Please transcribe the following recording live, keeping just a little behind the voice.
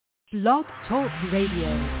Blog Talk Radio.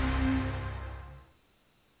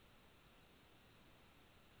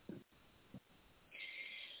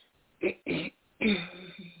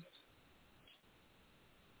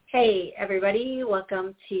 Hey everybody,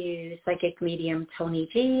 welcome to Psychic Medium Toni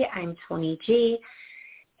G. I'm Toni G,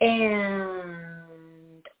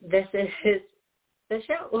 and this is the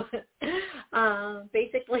show.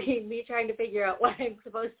 Basically me trying to figure out what I'm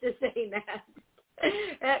supposed to say next.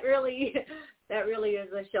 That really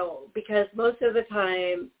is a show, because most of the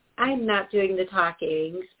time I'm not doing the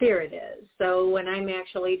talking, Spirit is. So when I'm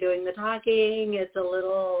actually doing the talking, it's a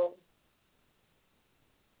little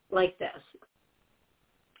like this.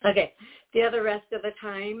 Okay, the other rest of the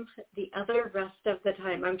time,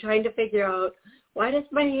 I'm trying to figure out, why does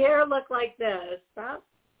my hair look like this? Stop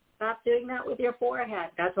doing that with your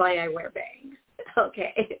forehead. That's why I wear bangs.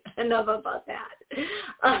 Okay, enough about that.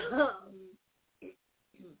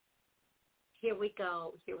 Here we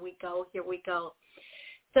go.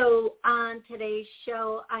 So on today's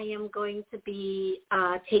show, I am going to be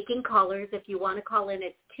taking callers. If you want to call in,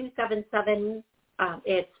 it's 277.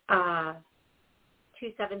 It's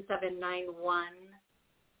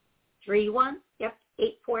 277-9131. Yep,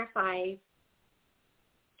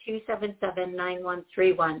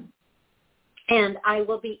 845-277-9131. And I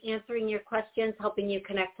will be answering your questions, helping you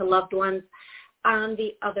connect to loved ones. On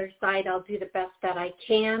the other side, I'll do the best that I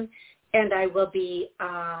can. And I will be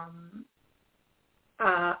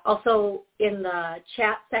also in the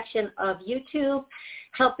chat section of YouTube,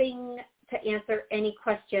 helping to answer any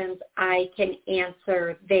questions I can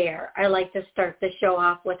answer there. I like to start the show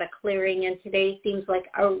off with a clearing, and today seems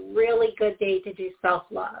like a really good day to do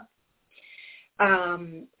self-love.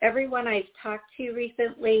 Everyone I've talked to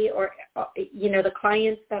recently, or, the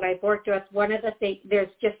clients that I've worked with, one of the things,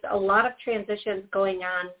 there's just a lot of transitions going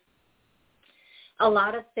on. A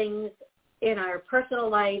lot of things in our personal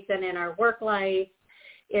lives and in our work life.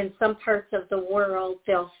 In some parts of the world,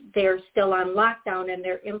 they're still on lockdown, and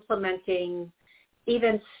they're implementing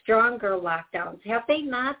even stronger lockdowns. Have they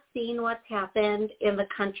not seen what's happened in the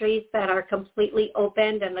countries that are completely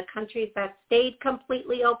opened and the countries that stayed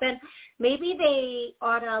completely open? Maybe they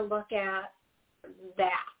ought to look at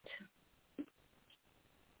that,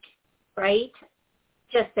 right?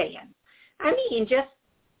 Just saying.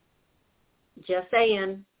 Just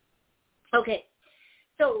saying. Okay,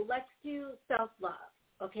 so let's do self-love,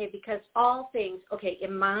 okay, because all things, okay,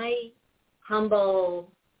 in my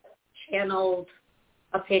humble, channeled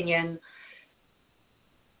opinion,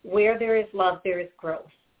 where there is love, there is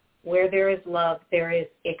growth. Where there is love, there is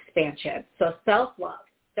expansion. So self-love,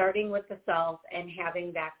 starting with the self and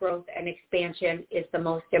having that growth and expansion, is the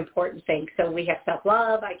most important thing. So we have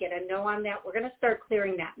self-love. I get a no on that. We're going to start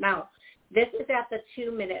clearing that. Now, this is at the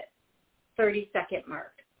 2-minute, 30-second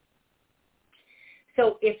mark.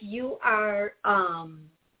 So if you are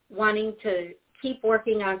wanting to keep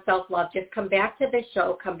working on self-love, just come back to the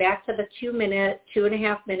show, come back to the 2-minute,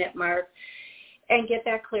 2.5-minute mark, and get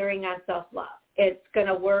that clearing on self-love. It's going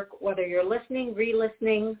to work whether you're listening,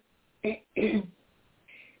 re-listening, and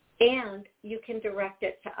you can direct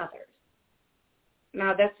it to others.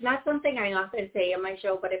 Now, that's not something I often say in my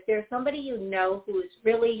show, but if there's somebody you know who's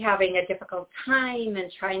really having a difficult time and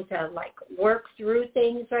trying to, work through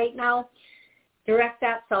things right now, direct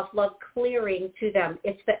that self-love clearing to them.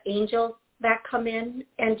 It's the angels that come in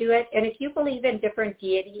and do it. And if you believe in different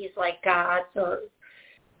deities like gods or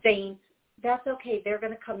saints, that's okay. They're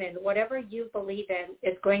going to come in. Whatever you believe in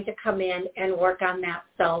is going to come in and work on that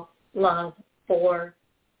self-love for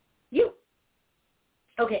you.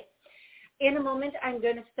 Okay. In a moment, I'm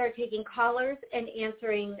going to start taking callers and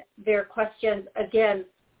answering their questions. Again,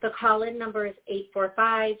 the call-in number is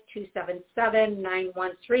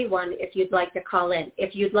 845-277-9131 if you'd like to call in.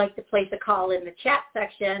 If you'd like to place a call in the chat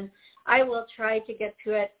section, I will try to get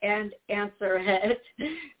to it and answer it.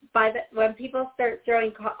 When people start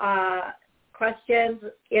throwing questions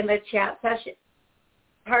in the chat session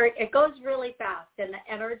part, it goes really fast and the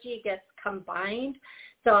energy gets combined.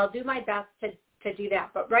 So I'll do my best to do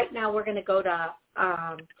that. But right now we're going to go to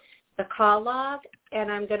the call log,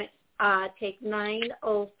 and I'm going to take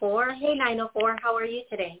 904. Hey, 904, how are you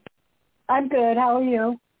today? I'm good. How are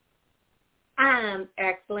you?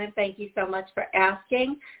 Excellent. Thank you so much for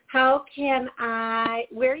asking. Where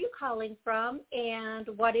are you calling from, and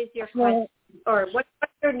what is your question, or what's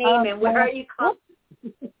your name, and where are you calling?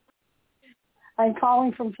 I'm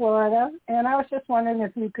calling from Florida, and I was just wondering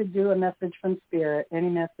if you could do a message from Spirit, any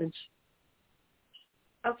message.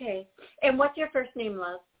 Okay. And what's your first name,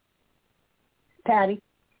 love? Patty.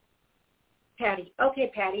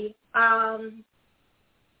 Okay, Patty.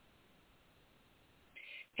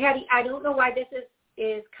 Patty, I don't know why this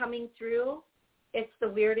is coming through. It's the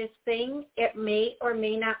weirdest thing. It may or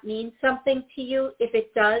may not mean something to you. If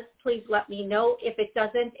it does, please let me know. If it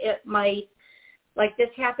doesn't, it might. Like this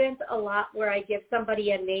happens a lot where I give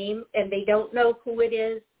somebody a name and they don't know who it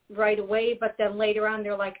is right away, but then later on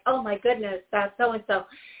they're like, oh my goodness, that's so-and-so.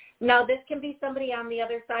 Now this can be somebody on the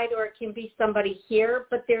other side or it can be somebody here,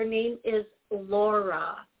 but their name is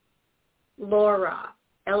Laura. Laura.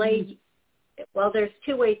 L-A. Well, there's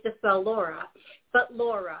two ways to spell Laura, but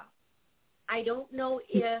Laura. I don't know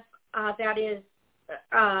if that is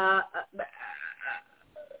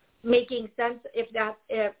making sense.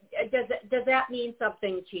 Does that mean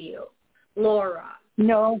something to you, Laura?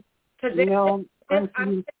 No. No. I'm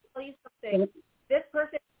going to tell you something. This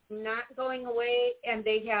person is not going away, and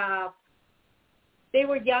they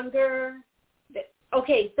were younger.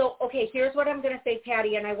 Okay, here's what I'm going to say,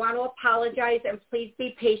 Patty, and I want to apologize, and please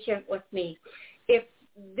be patient with me. If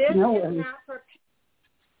this is not for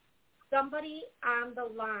somebody on the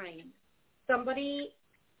line, somebody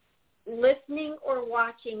listening or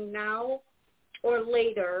watching now or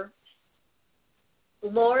later,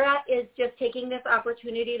 Laura is just taking this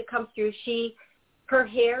opportunity to come through. Her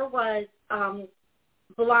hair was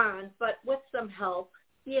blonde, but with some help.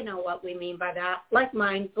 You know what we mean by that. Like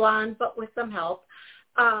mine, blonde, but with some help.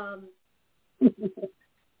 And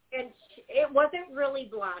it wasn't really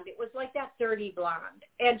blonde. It was like that dirty blonde.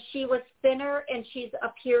 And she was thinner, and she's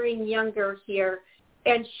appearing younger here.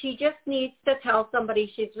 And she just needs to tell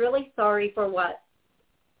somebody she's really sorry for what.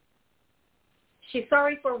 She's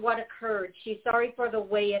sorry for what occurred. She's sorry for the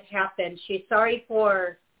way it happened. She's sorry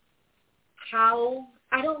for how,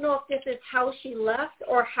 I don't know if this is how she left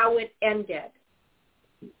or how it ended.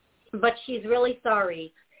 But she's really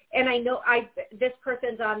sorry. And I know this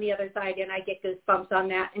person's on the other side, and I get goosebumps on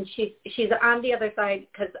that. And she's on the other side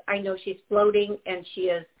because I know she's floating, and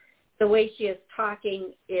the way she is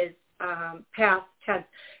talking is past tense.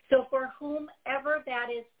 So for whomever that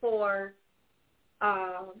is for,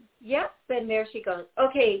 yep, then there she goes.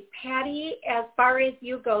 Okay, Patty, as far as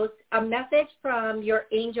you goes, a message from your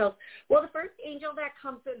angels. Well, the first angel that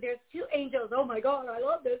comes in, there's two angels. Oh, my God, I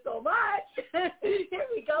love this so much. Here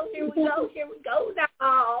we go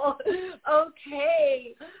now.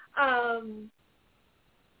 Okay.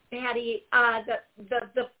 Patty,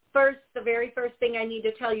 the very first thing I need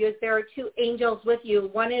to tell you is there are two angels with you.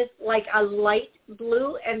 One is like a light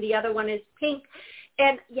blue, and the other one is pink.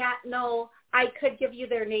 And, I could give you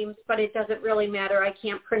their names, but it doesn't really matter. I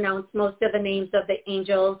can't pronounce most of the names of the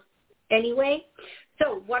angels anyway.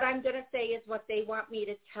 So what I'm going to say is what they want me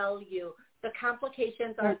to tell you. The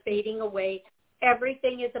complications are fading away.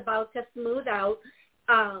 Everything is about to smooth out.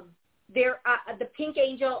 The pink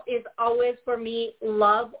angel is always, for me,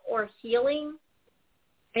 love or healing.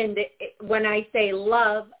 And when I say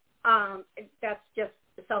love, that's just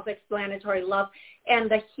self-explanatory, love.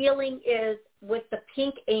 And the healing is with the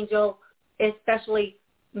pink angel, especially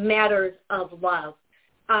matters of love.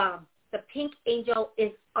 The pink angel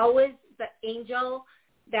is always the angel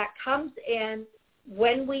that comes in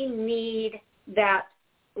when we need that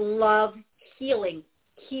love healing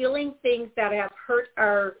things that have hurt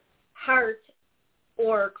our heart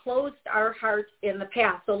or closed our heart in the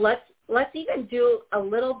past. So let's even do a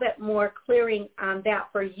little bit more clearing on that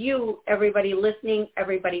for you, everybody listening,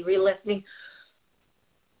 everybody re-listening.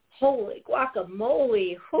 Holy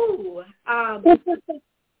guacamole, whoo.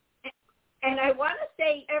 And I want to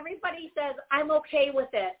say, everybody says, I'm okay with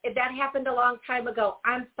it. That happened a long time ago.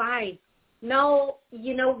 I'm fine. No,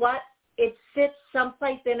 you know what? It sits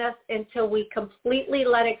someplace in us until we completely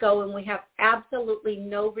let it go, and we have absolutely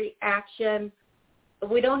no reaction.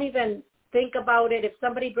 We don't even think about it. If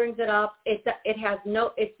somebody brings it up,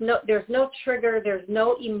 there's no trigger, there's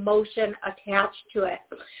no emotion attached to it.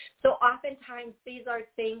 So oftentimes these are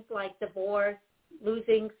things like divorce,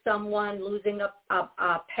 losing someone, losing a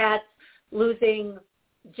pet,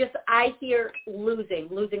 I hear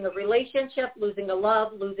losing a relationship, losing a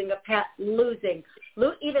love, losing a pet, even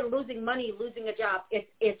losing money, losing a job.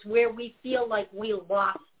 It's where we feel like we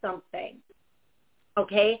lost something.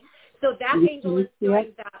 Okay? So that angel is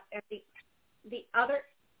doing that. And the other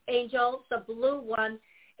angel, the blue one,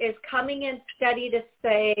 is coming in steady to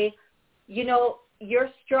say, you're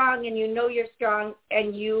strong, and you're strong,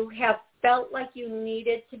 and you have felt like you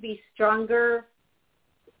needed to be stronger.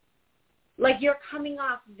 Like you're coming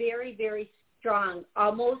off very, very strong.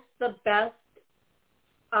 Almost the best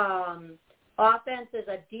offense is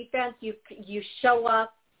a defense. You show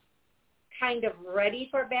up kind of ready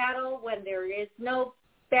for battle when there is no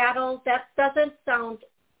battle. That doesn't sound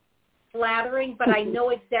flattering, but I know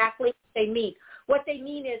exactly what they mean. What they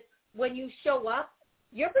mean is when you show up,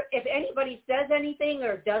 if anybody says anything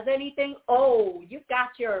or does anything, oh, you've got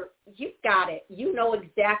it. You know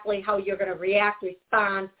exactly how you're going to react,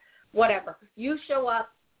 respond, whatever. You show up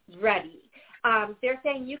ready. They're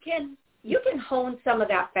saying you can hone some of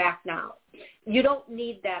that back now. You don't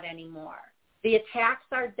need that anymore. The attacks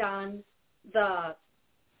are done.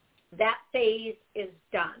 That phase is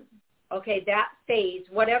done. Okay, that phase,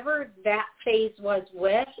 whatever that phase was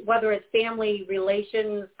with, whether it's family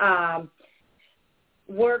relations,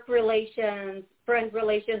 work relations, friend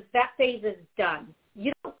relations, that phase is done.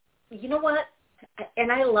 You know what?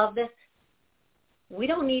 And I love this. We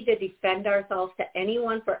don't need to defend ourselves to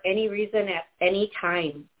anyone for any reason at any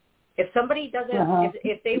time. If somebody doesn't,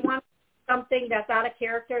 if they want something that's out of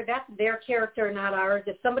character, that's their character, not ours.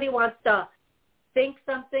 If somebody wants to think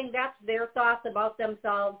something, that's their thoughts about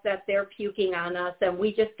themselves that they're puking on us, and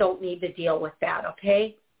we just don't need to deal with that,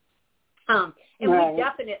 okay? And right. We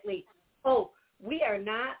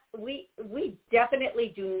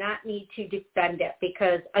definitely do not need to defend it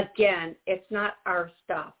because, again, it's not our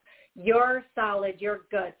stuff. You're solid. You're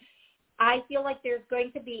good. I feel like there's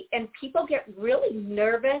going to be, and people get really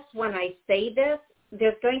nervous when I say this,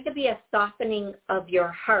 there's going to be a softening of your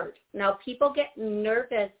heart. Now, people get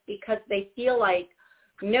nervous because they feel like,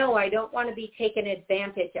 no, I don't want to be taken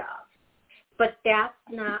advantage of. But that's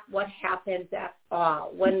not what happens at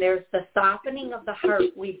all. When there's the softening of the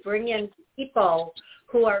heart, we bring in people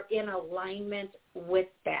who are in alignment with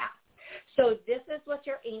that. So this is what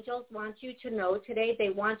your angels want you to know today.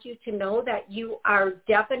 They want you to know that you are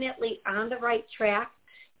definitely on the right track.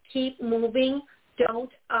 Keep moving.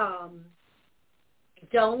 Don't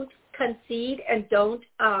concede and don't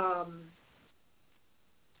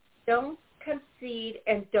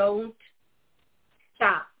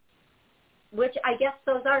stop. Which I guess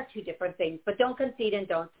those are two different things, but don't concede and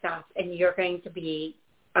don't stop, and you're going to be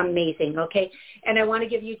amazing, okay? And I want to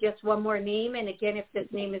give you just one more name, and again, if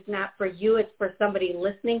this name is not for you, it's for somebody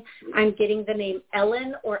listening. I'm getting the name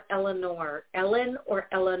Ellen or Eleanor. Ellen or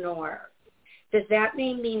Eleanor. Does that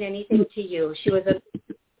name mean anything to you? She was a...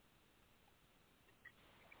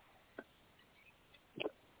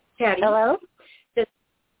 Patty? Hello? Does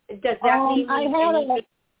that mean anything?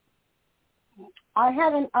 I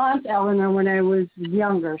had an aunt, Eleanor, when I was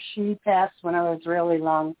younger. She passed when I was really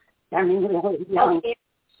young. Okay.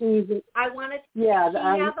 I wanted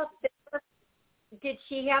to did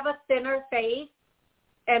she have a thinner face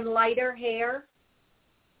and lighter hair?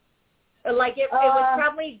 Like it was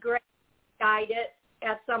probably gray dyed it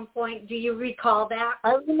at some point. Do you recall that?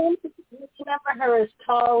 I remember her as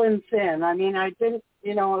tall and thin. I mean, I didn't,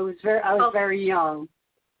 I was very young.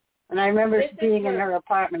 And I remember being in her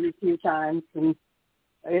apartment a few times, and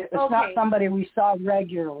it's not somebody we saw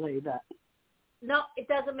regularly. But no, it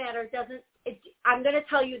doesn't matter. I'm going to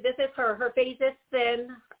tell you, this is her. Her face is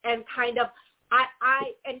thin and kind of.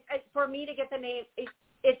 And for me to get the name,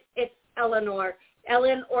 it's Eleanor,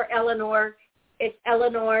 Ellen or Eleanor. It's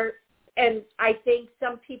Eleanor, and I think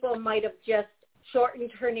some people might have just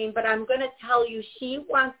shortened her name. But I'm going to tell you, she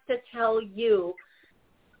wants to tell you.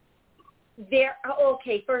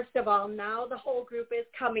 First of all, now the whole group is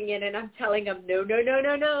coming in, and I'm telling them, no,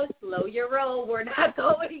 slow your roll. We're not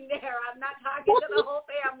going there. I'm not talking to the whole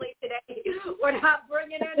family today. We're not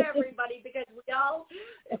bringing in everybody because we all,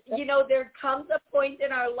 there comes a point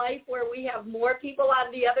in our life where we have more people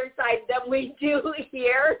on the other side than we do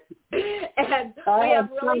here, and we have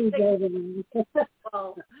really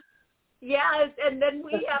yes, and then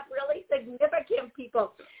we have really significant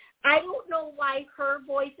people. I don't know why her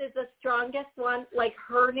voice is the strongest one, like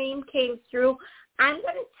her name came through. I'm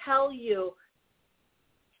going to tell you,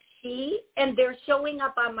 and they're showing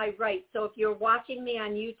up on my right. So if you're watching me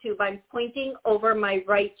on YouTube, I'm pointing over my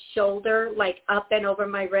right shoulder, like up and over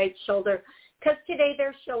my right shoulder, because today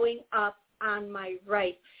they're showing up on my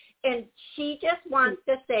right. And she just wants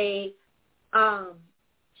to say, I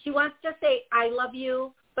love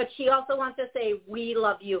you, but she also wants to say, we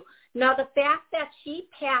love you. Now, the fact that she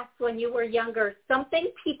passed when you were younger, something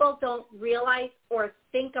people don't realize or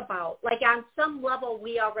think about. Like on some level,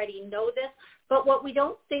 we already know this, but what we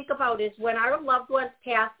don't think about is when our loved ones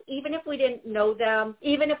pass, even if we didn't know them,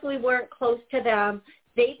 even if we weren't close to them,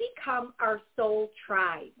 they become our soul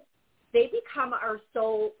tribe. They become our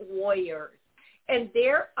soul warriors. And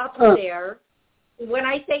they're up there. When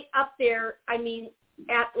I say up there, I mean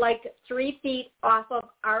at like 3 feet off of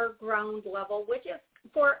our ground level, which is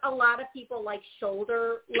for a lot of people like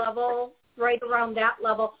shoulder level, right around that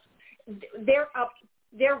level. They're up,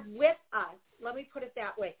 they're with us. Let me put it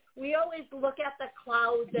that way. We always look at the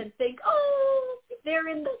clouds and think, oh, they're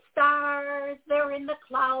in the stars, they're in the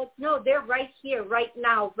clouds. No, they're right here, right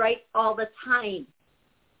now, right all the time.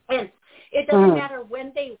 And it doesn't matter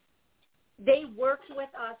when they worked with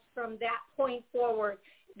us from that point forward.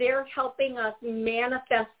 They're helping us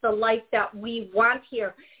manifest the life that we want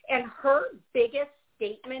here. And her biggest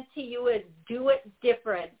statement to you is do it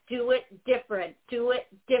different, do it different, do it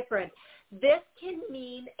different. This can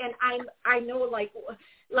mean, and I know like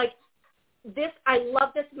this, I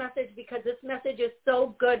love this message because this message is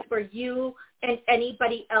so good for you and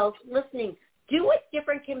anybody else listening. Do it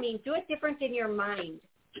different can mean do it different in your mind.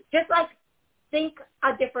 Just like think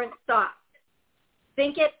a different thought.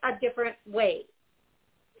 Think it a different way.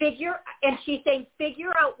 And she's saying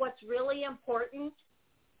figure out what's really important.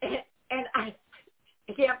 And I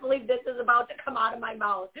can't believe this is about to come out of my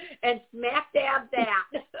mouth. And smack dab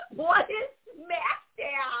that. What is smack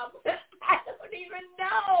dab? I don't even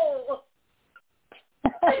know.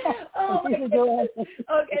 Oh my goodness.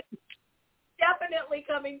 Okay. Definitely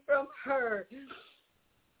coming from her.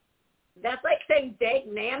 That's like saying dag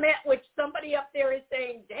nam it, which somebody up there is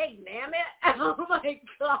saying dag nam it. Oh my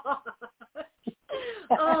God.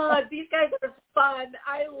 Oh, these guys are fun.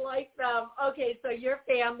 I like them. Okay, so your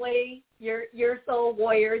family, your soul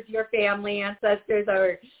warriors, your family ancestors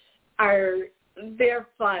they're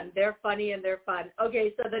fun. They're funny and they're fun.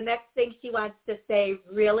 Okay, so the next thing she wants to say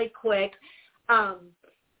really quick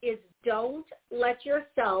is don't let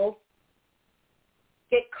yourself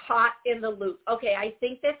get caught in the loop. Okay, I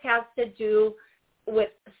think this has to do with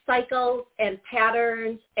cycles and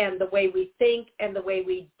patterns and the way we think and the way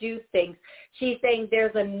we do things. She's saying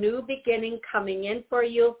there's a new beginning coming in for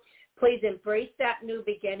you. Please embrace that new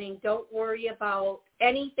beginning. Don't worry about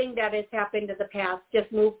anything that has happened in the past.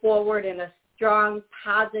 Just move forward in a strong,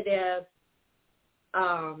 positive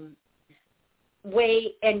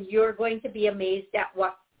way, and you're going to be amazed at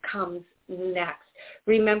what comes next.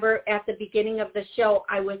 Remember, at the beginning of the show,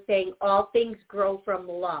 I was saying all things grow from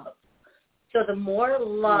love. So the more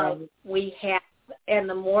love we have and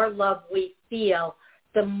the more love we feel,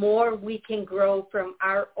 the more we can grow from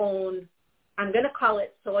our own, I'm going to call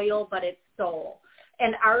it soil, but it's soul.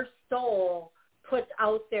 And our soul puts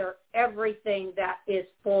out there everything that is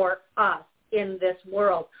for us in this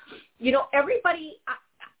world. You know, everybody,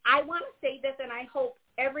 I want to say this, and I hope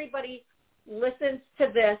everybody listens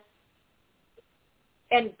to this,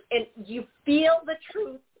 and you feel the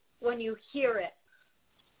truth when you hear it.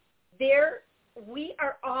 We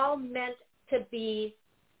are all meant to be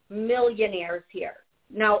millionaires here.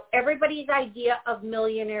 Now, everybody's idea of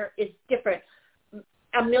millionaire is different.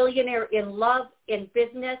 A millionaire in love, in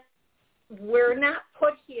business, we're not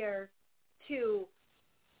put here to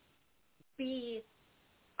be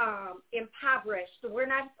impoverished. We're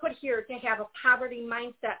not put here to have a poverty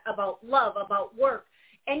mindset about love, about work.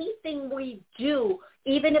 Anything we do,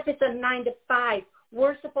 even if it's a 9-to-5,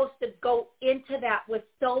 we're supposed to go into that with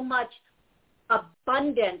so much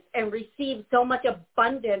abundance and receive so much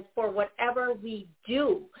abundance for whatever we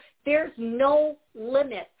do. There's no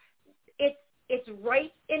limit. It's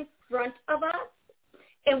right in front of us,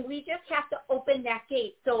 and we just have to open that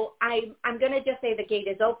gate. So I'm going to just say the gate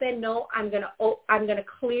is open. No, I'm going to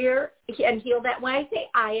clear and heal that. When I say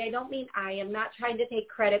I don't mean I am not trying to take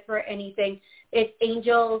credit for anything. It's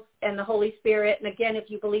angels and the Holy Spirit. And again, if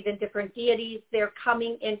you believe in different deities, they're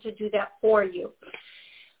coming in to do that for you.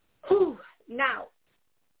 Whew. Now,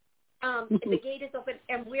 the gate is open,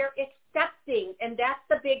 and we're accepting, and that's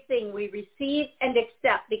the big thing. We receive and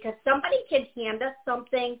accept, because somebody can hand us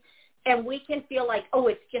something, and we can feel like, oh,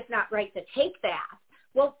 it's just not right to take that.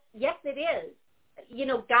 Well, yes, it is. You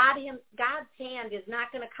know, God's hand is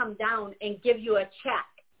not going to come down and give you a check.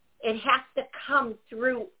 It has to come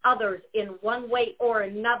through others in one way or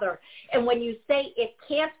another. And when you say it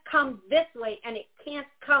can't come this way and it can't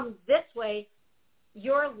come this way,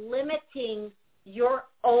 you're limiting your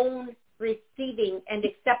own receiving and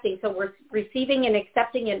accepting. So we're receiving and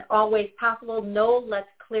accepting in all ways possible. No, let's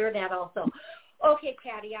clear that also. Okay,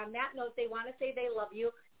 Patty, on that note, they want to say they love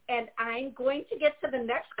you. And I'm going to get to the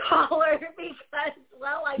next caller because,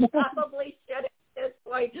 well, I probably should at this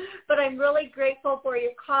point. But I'm really grateful for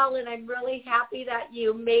your call, and I'm really happy that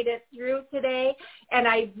you made it through today. And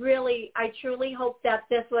I truly hope that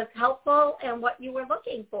this was helpful and what you were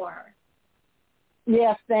looking for.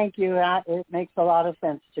 Yes, thank you. It makes a lot of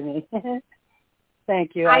sense to me.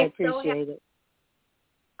 Thank you. I appreciate it.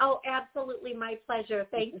 Oh, absolutely. My pleasure.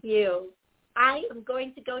 Thank you. I am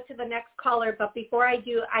going to go to the next caller, but before I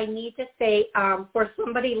do, I need to say for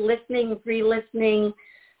somebody listening, re-listening,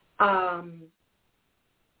 for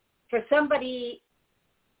somebody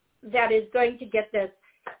that is going to get this,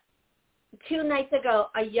 2 nights ago,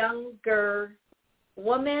 a young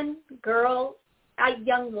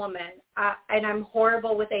young woman, and I'm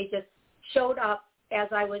horrible with ages, showed up as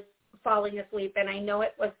I was falling asleep, and I know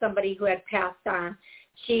it was somebody who had passed on.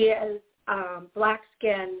 She is black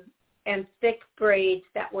skin and thick braids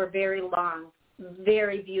that were very long,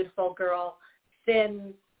 very beautiful girl,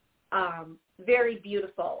 thin, very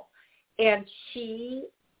beautiful. And she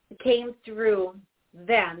came through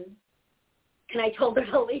then, and I told her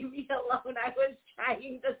to leave me alone. I was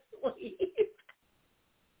trying to sleep.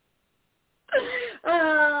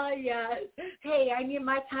 Yes. Hey, I need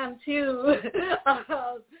my time too.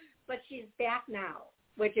 But she's back now,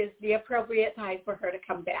 which is the appropriate time for her to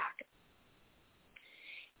come back.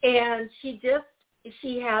 And she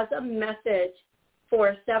has a message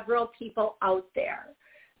for several people out there.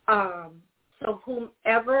 So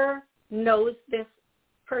whomever knows this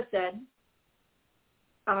person,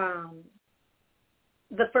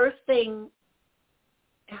 the first thing,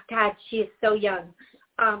 God, she is so young.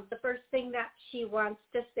 The first thing that she wants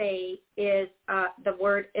to say is the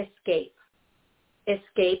word escape.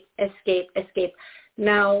 Escape, escape, escape.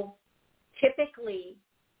 Now, typically,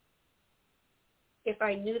 if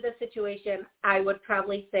I knew the situation, I would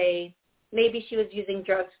probably say maybe she was using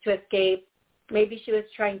drugs to escape. Maybe she was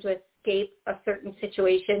trying to escape a certain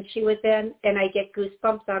situation she was in, and I get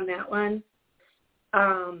goosebumps on that one.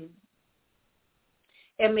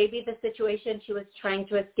 And maybe the situation she was trying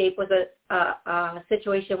to escape was a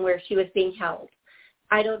situation where she was being held.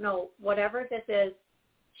 I don't know. Whatever this is,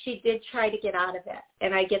 she did try to get out of it,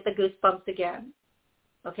 and I get the goosebumps again.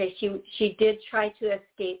 Okay, she did try to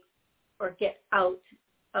escape or get out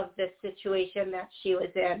of this situation that she was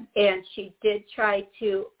in, and she did try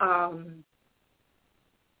to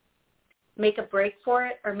make a break for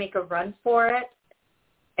it or make a run for it,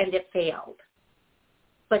 and it failed.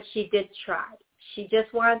 But she did try. She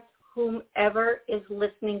just wants whomever is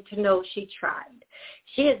listening to know she tried.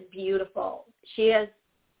 She is beautiful. She is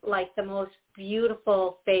like the most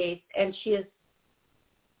beautiful face, and it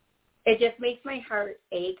just makes my heart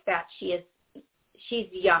ache that she's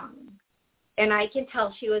young. And I can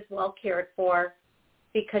tell she was well cared for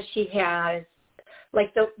because she has,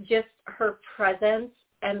 like, just her presence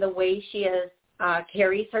and the way she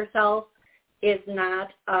carries herself is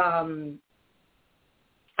not, I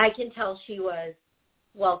can tell she was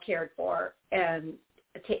well cared for, and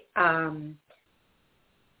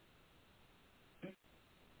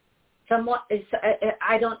somewhat.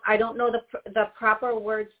 I don't know the proper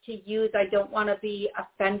words to use. I don't want to be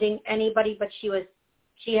offending anybody, but she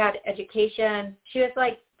had education. She was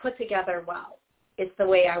like put together well. It's the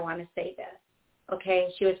way I want to say this.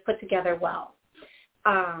 Okay, she was put together well.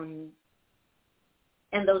 And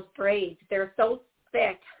those braids, they're so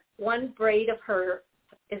thick. One braid of her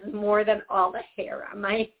is more than all the hair on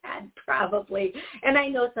my head, probably. And I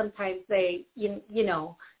know sometimes I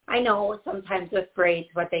know sometimes with braids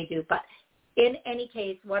what they do. But in any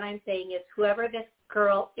case, what I'm saying is whoever this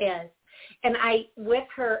girl is, and with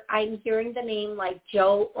her, I'm hearing the name like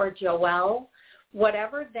Joe or Joelle,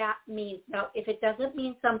 whatever that means. Now, if it doesn't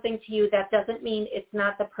mean something to you, that doesn't mean it's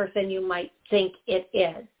not the person you might think it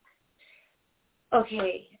is.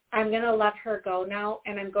 Okay, I'm going to let her go now,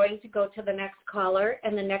 and I'm going to go to the next caller,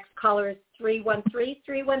 and the next caller is 313.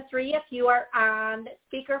 313, if you are on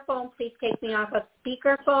speakerphone, please take me off of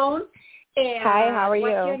speakerphone. And hi, how are you?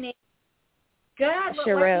 What's your name? Good.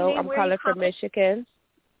 Cheryl, I'm calling from Michigan.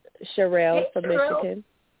 Cheryl from Cheryl. Michigan.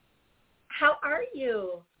 How are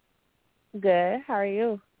you? Good, how are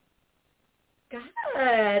you?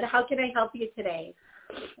 Good. How can I help you today?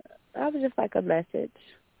 I would just like a message.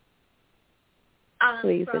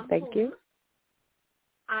 Please and thank you.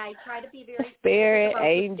 I try to be very spirit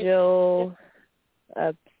angel,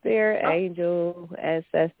 angel,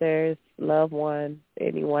 ancestors, loved one,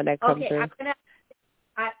 anyone that comes through.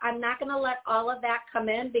 I'm not gonna let all of that come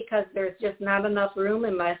in because there's just not enough room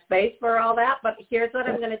in my space for all that. But here's what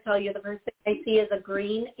I'm going to tell you. The first thing I see is a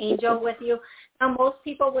green angel with you. Now, most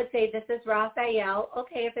people would say this is Raphael.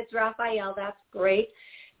 Okay, if it's Raphael, that's great.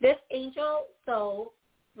 This angel, so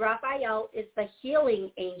Raphael is the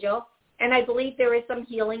healing angel, and I believe there is some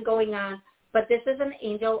healing going on, but this is an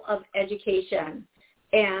angel of education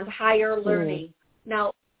and higher learning.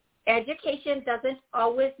 Now, education doesn't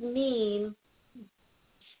always mean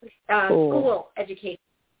school education.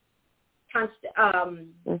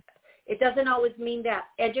 It doesn't always mean that.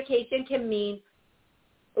 Education can mean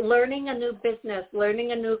learning a new business,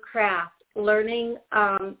 learning a new craft, learning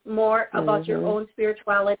more about your own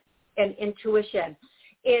spirituality and intuition.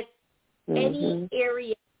 It's any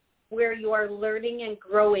area where you are learning and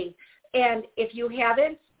growing. And if you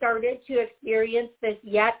haven't started to experience this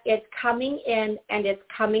yet, it's coming in, and it's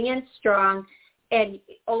coming in strong. And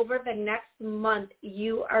over the next month,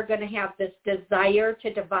 you are going to have this desire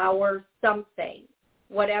to devour something.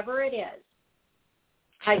 whatever it is.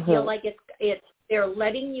 I feel like it's they're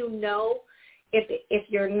letting you know if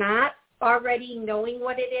you're not already knowing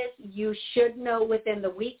what it is, you should know within the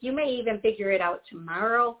week. You may even figure it out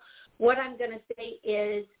tomorrow. What I'm going to say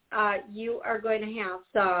is you are going to have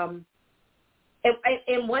some,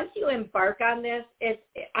 and once you embark on this,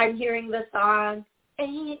 I'm hearing the song,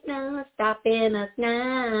 Ain't No Stopping Us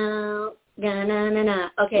Now. Na, na, na, na.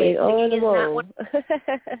 Okay, singing is not one.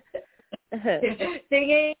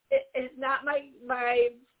 Singing is not my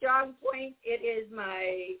strong point. It is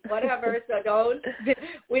my whatever. So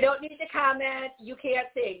we don't need to comment. You can't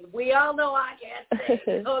sing. We all know I can't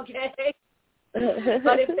sing. Okay,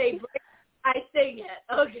 but if they break, I sing it.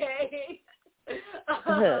 Okay.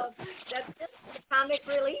 That's just the comic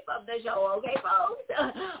relief of the show. Okay, folks.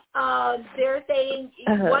 They're saying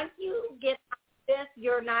once you get this,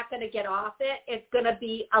 you're not going to get off it. It's going to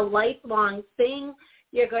be a lifelong thing.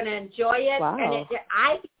 You're going to enjoy it. Wow. And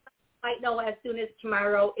I might know as soon as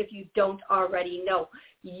tomorrow if you don't already know.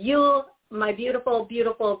 You, my beautiful,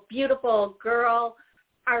 beautiful, beautiful girl,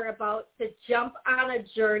 are about to jump on a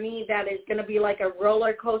journey that is going to be like a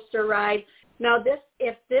roller coaster ride. Now,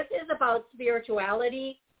 if this is about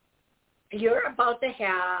spirituality, you're about to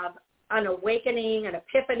have an awakening, an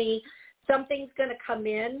epiphany. Something's going to come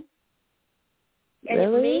in. And It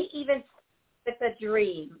may even start with a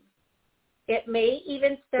dream. It may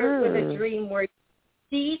even start with a dream where you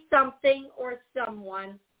see something or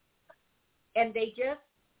someone, and they just,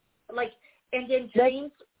 and in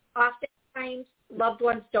dreams, oftentimes loved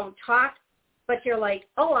ones don't talk, but you're like,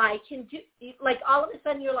 oh, I can do, all of a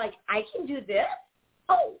sudden you're like, I can do this?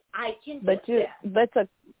 Oh, I can do this. But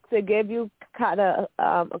to give you kind of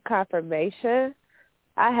a confirmation,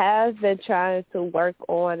 I have been trying to work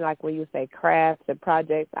on, when you say crafts and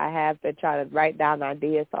projects, I have been trying to write down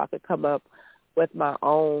ideas so I could come up with my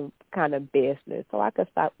own kind of business so I could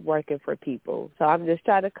stop working for people. So I'm just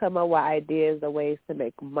trying to come up with ideas and ways to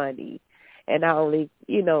make money. And not only,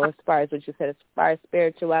 as far as what you said, as far as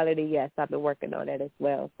spirituality, yes, I've been working on that as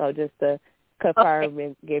well. So just to confirm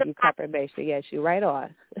and give you confirmation, yes, you're right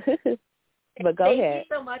on. But go ahead. Thank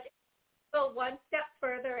you so much. So one step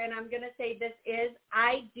further, and I'm going to say this is,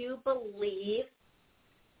 I do believe,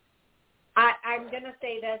 I'm going to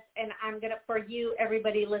say this, and I'm going to, for you,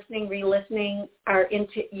 everybody listening, re-listening,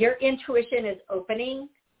 your intuition is opening,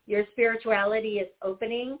 your spirituality is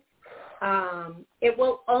opepening. It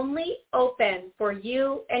will only open for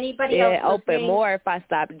you, anybody else listening. Yeah, open more if I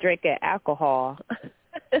stop drinking alcohol.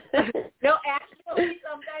 No, actually,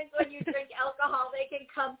 sometimes when you drink alcohol, they can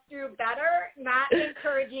come through better. Not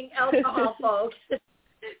encouraging alcohol, folks,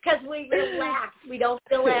 because we relax. We don't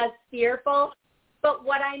feel as fearful. But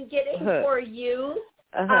what I'm getting for you,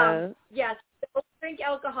 yes, don't drink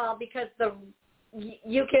alcohol because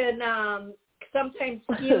you can sometimes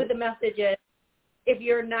skew the messages if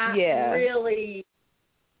you're not really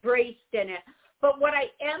braced in it. But what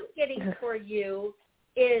I am getting for you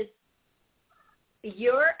is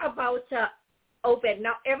you're about to open.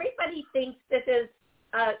 Now, everybody thinks this is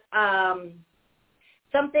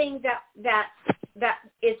something that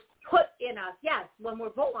is put in us. Yes, when we're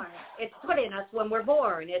born. It's put in us when we're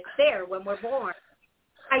born. It's there when we're born.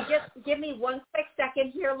 Give me one quick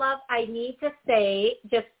second here, love. I need to say,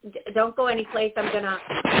 just don't go anyplace. I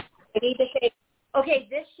need to say, okay,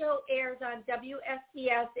 this show airs on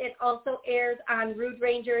WSCS. It also airs on Rude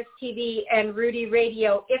Rangers TV and Rudy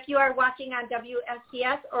Radio. If you are watching on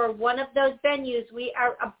WSCS or one of those venues, we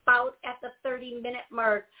are about at the 30-minute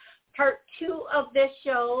mark. Part 2 of this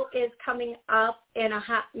show is coming up in a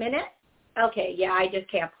hot minute. Okay, yeah, I just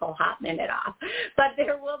can't pull hot minute off. But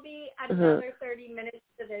there will be another 30 minutes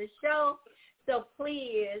to this show. So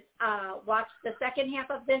please watch the second half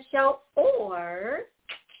of this show or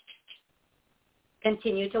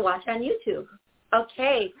continue to watch on YouTube.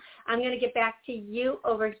 Okay, I'm going to get back to you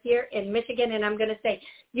over here in Michigan, and I'm going to say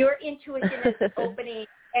your intuition is opening,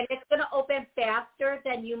 and it's going to open faster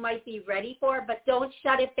than you might be ready for, but don't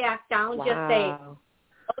shut it back down. Wow. Just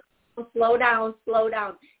say, slow down.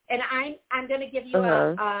 And I'm going to give you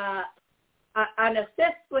an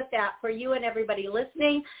assist with that for you and everybody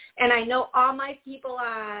listening. And I know all my people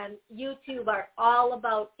on YouTube are all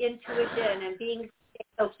about intuition and being,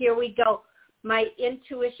 so here we go. My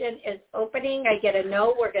intuition is opening. I get a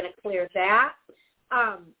no. We're going to clear that.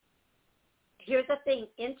 Here's the thing.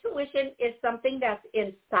 Intuition is something that's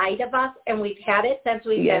inside of us, and we've had it since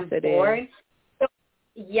we've been born. So,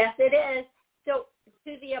 yes, it is. So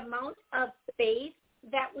to the amount of space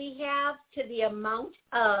that we have, to the amount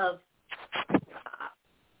of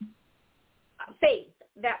faith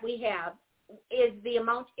that we have, is the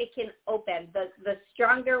amount it can open. The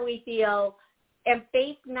stronger we feel, and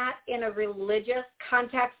faith not in a religious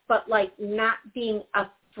context, but like not being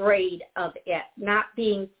afraid of it, not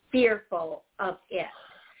being fearful of it,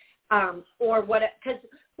 or what, because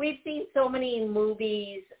we've seen so many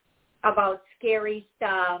movies about scary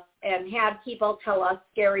stuff and had people tell us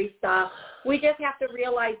scary stuff. We just have to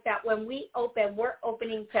realize that when we open, we're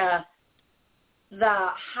opening to the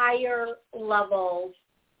higher levels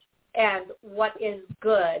and what is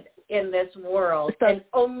good in this world, and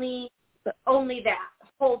only that.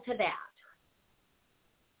 Hold to that.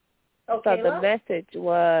 Okay. So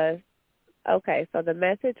the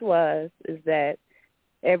message was, is that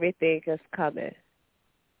everything is coming.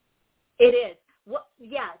 It is. Well,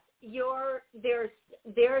 yes,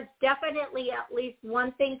 there's definitely at least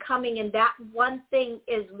one thing coming, and that one thing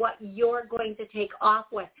is what you're going to take off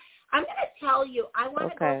with. I'm going to tell you, I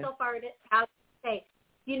want to go so far as to say,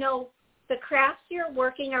 you know, the crafts you're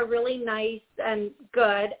working are really nice and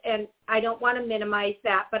good, and I don't want to minimize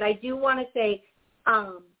that, but I do want to say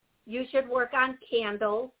you should work on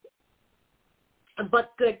candles,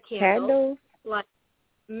 but good candles. Like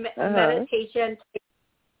meditation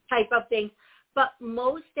type of things. But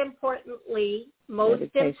most importantly, work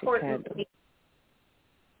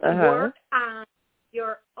on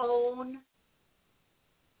your own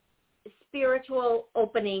spiritual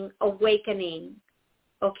awakening,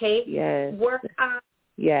 okay? Yes. Work on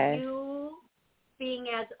you being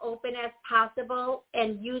as open as possible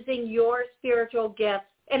and using your spiritual gifts.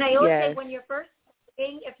 And I always say when you're first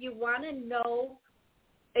starting, if you want to know,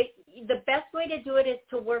 the best way to do it is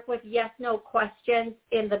to work with yes-no questions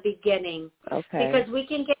in the beginning. Okay. Because we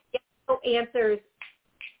can get yes-no answers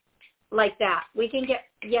like that. We can get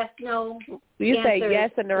yes-no You answers. say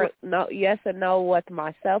yes and no with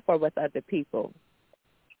myself or with other people?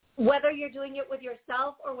 Whether you're doing it with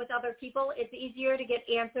yourself or with other people, it's easier to get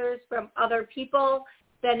answers from other people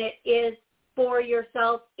than it is for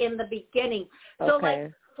yourself in the beginning. So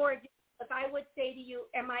like, for example, if I would say to you,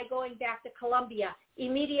 am I going back to Colombia?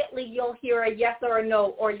 Immediately you'll hear a yes or a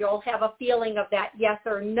no, or you'll have a feeling of that yes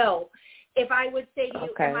or no. If I would say to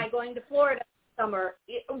you, am I going to Florida this summer?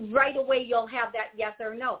 Right away you'll have that yes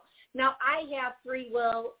or no. Now, I have free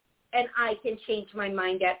will, and I can change my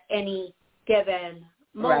mind at any given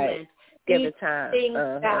moment. Right. Given time.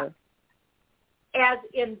 That, as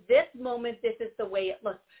in this moment, this is the way it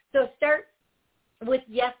looks. So start with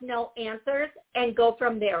yes-no answers and go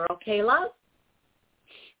from there, okay, love?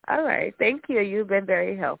 All right. Thank you. You've been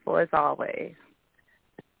very helpful, as always.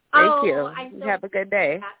 Thank you. So have a good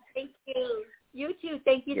day. Thank you. You too.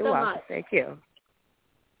 Thank you You're so welcome. much. Thank you.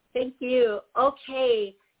 Thank you.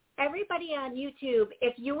 Okay. Everybody on YouTube,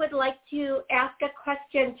 if you would like to ask a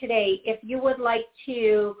question today, if you would like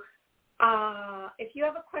to, if you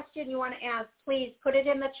have a question you want to ask, please put it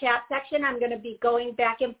in the chat section. I'm going to be going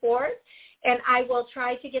back and forth, and I will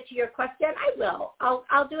try to get to your question. I will.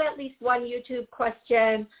 I'll do at least one YouTube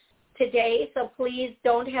question today, so please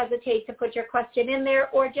don't hesitate to put your question in there,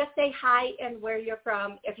 or just say hi and where you're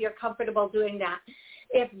from if you're comfortable doing that.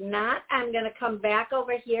 If not, I'm going to come back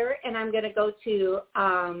over here, and I'm going to go to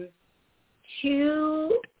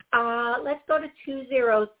let's go to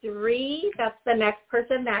 203. That's the next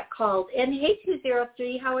person that called in. Hey,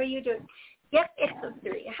 203, how are you doing? Yep, it's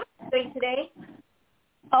 203. How are you doing today?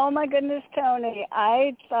 Oh, my goodness, Toni.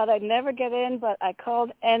 I thought I'd never get in, but I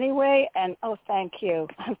called anyway, and thank you.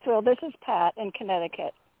 I'm thrilled. This is Pat in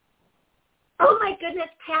Connecticut. Oh, my goodness,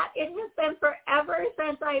 Pat, it has been forever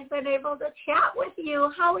since I've been able to chat with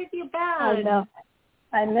you. How have you been? I know.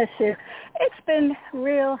 I miss you. It's been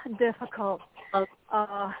real difficult.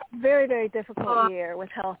 Very, very difficult year with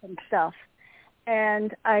health and stuff.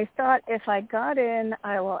 And I thought if I got in,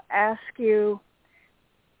 I will ask you,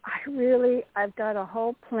 I've got a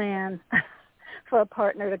whole plan for a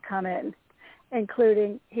partner to come in,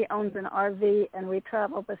 including he owns an RV, and we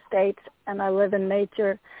travel the states, and I live in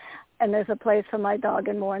nature, and there's a place for my dog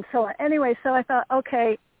and more, and so on. Anyway, so I thought,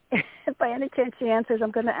 okay, if by any chance she answers, I'm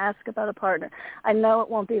going to ask about a partner. I know it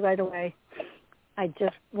won't be right away. I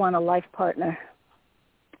just want a life partner.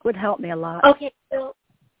 Would help me a lot. Okay, so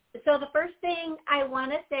the first thing I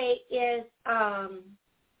want to say is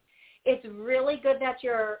it's really good that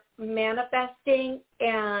you're manifesting,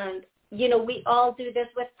 and, you know, we all do this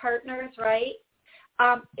with partners, right?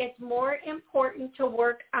 It's more important to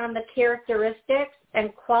work on the characteristics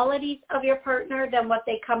and qualities of your partner than what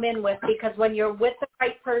they come in with, because when you're with the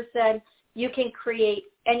right person, you can create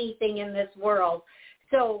anything in this world.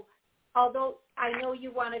 So although I know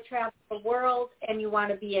you want to travel the world and you want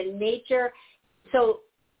to be in nature, so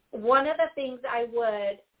one of the things I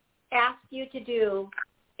would ask you to do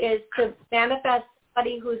is to manifest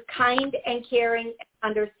somebody who's kind and caring and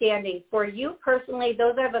understanding. For you personally,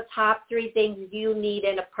 those are the top 3 things you need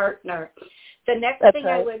in a partner. The next thing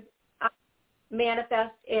I would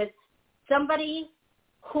manifest is somebody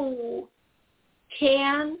who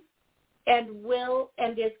can and will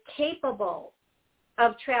and is capable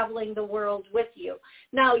of traveling the world with you.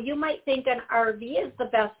 Now, you might think an RV is the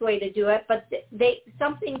best way to do it, but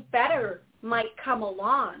something better might come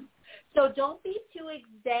along. So don't be too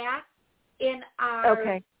exact in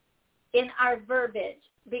our verbiage,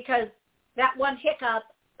 because that one hiccup,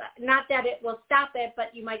 not that it will stop it,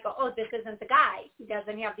 but you might go, oh, this isn't the guy. He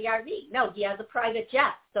doesn't have the RV. No, he has a private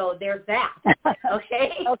jet. So there's that.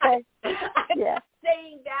 Okay? Okay. I'm not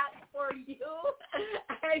saying that for you.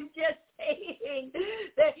 I'm just saying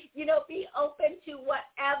that, be open to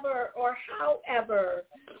whatever or however,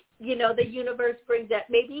 the universe brings it.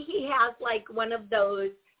 Maybe he has like one of those,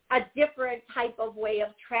 a different type of way of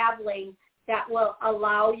traveling that will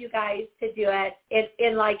allow you guys to do it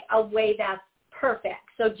in like a way that's perfect.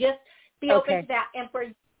 So just be open to that. And for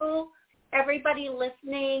you, everybody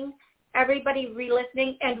listening, everybody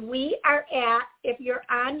re-listening, and we are at, if you're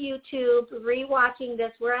on YouTube re-watching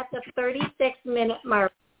this, we're at the 36-minute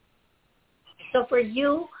mark. So for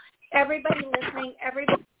you, everybody listening,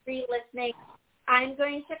 everybody re-listening, I'm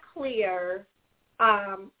going to clear.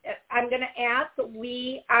 I'm going to ask,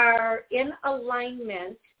 we are in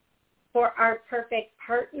alignment for our perfect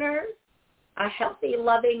partners, a healthy,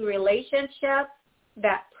 loving relationship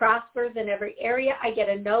that prospers in every area. I get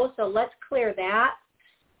a no, so let's clear that.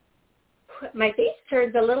 My face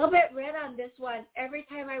turns a little bit red on this one. Every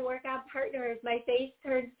time I work on partners, my face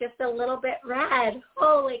turns just a little bit red.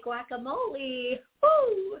 Holy guacamole.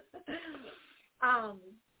 Woo!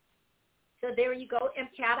 So there you go. And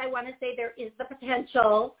Pat, I want to say there is the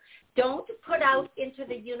potential. Don't put out into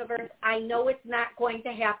the universe, I know it's not going to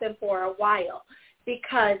happen for a while,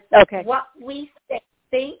 because what we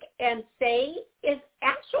think and say is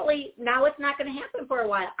actually, now it's not going to happen for a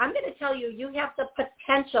while. I'm going to tell you, you have the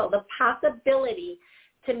potential, the possibility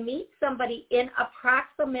to meet somebody in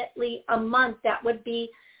approximately a month that would be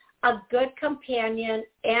a good companion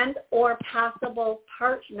and or possible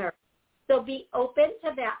partner. So be open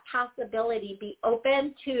to that possibility. Be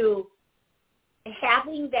open to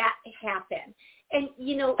having that happen. And,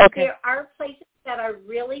 there are places that are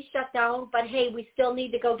really shut down, but, hey, we still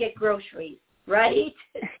need to go get groceries, right?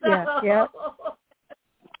 Yeah.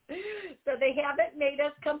 So they haven't made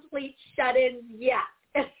us complete shut-ins yet.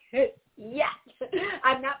 Yet.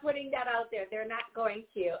 I'm not putting that out there. They're not going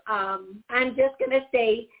to. I'm just going to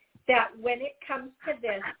say that when it comes to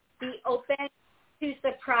this, be open to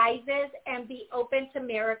surprises and be open to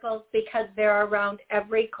miracles, because they're around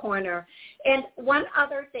every corner. And one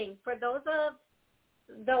other thing, for those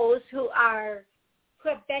who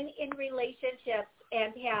have been in relationships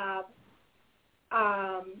and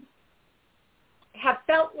have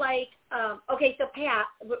felt like, so Pat,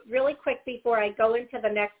 really quick before I go into the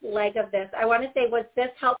next leg of this, I want to say, was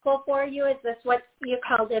this helpful for you? Is this what you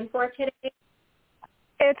called in for today?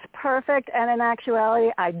 It's perfect, and in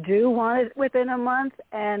actuality, I do want it within a month.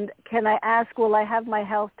 And can I ask, will I have my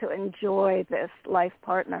health to enjoy this life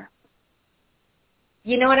partner?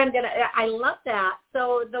 You know what, I love that.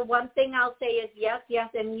 So the one thing I'll say is yes,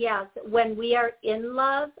 yes, and yes. When we are in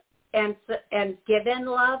love and given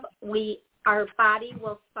love, our body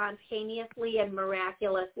will spontaneously and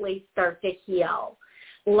miraculously start to heal.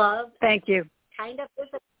 Love, thank you, kind of is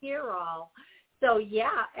a cure-all. So,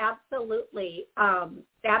 yeah, absolutely.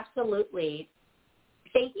 Absolutely.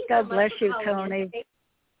 Thank you God so much. bless you, Toni.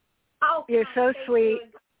 Oh, you're so sweet.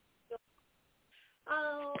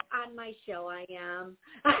 Oh, on my show I am.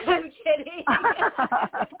 I'm kidding.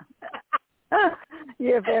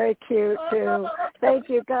 You're very cute, too. Thank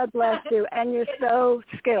you. God bless you. And you're so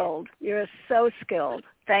skilled. You're so skilled.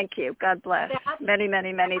 Thank you. God bless. Many,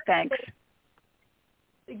 many, many thanks.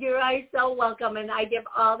 You are so welcome, and I give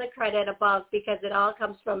all the credit above, because it all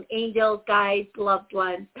comes from angels, guides, loved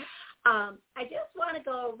ones. I just want to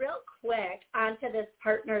go real quick onto this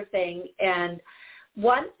partner thing, and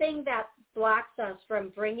one thing that blocks us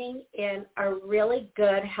from bringing in a really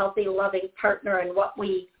good, healthy, loving partner and what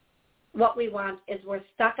we want is we're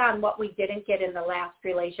stuck on what we didn't get in the last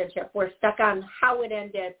relationship. We're stuck on how it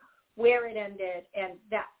ended, where it ended, and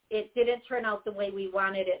that it didn't turn out the way we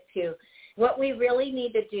wanted it to. What we really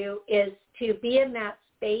need to do is to be in that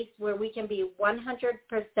space where we can be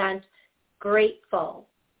 100% grateful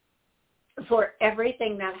for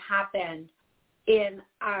everything that happened in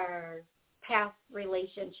our past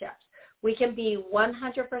relationships. We can be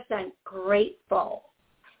 100% grateful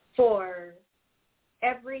for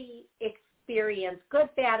every experience, good,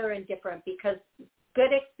 bad, or indifferent, because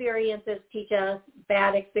good experiences teach us,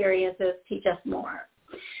 bad experiences teach us more.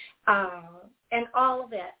 And all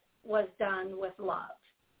of it was done with love.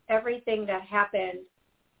 Everything that happened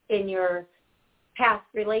in your past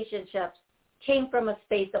relationships came from a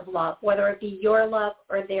space of love, whether it be your love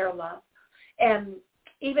or their love. And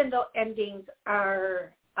even though endings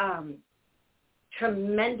are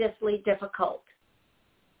tremendously difficult,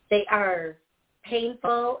 they are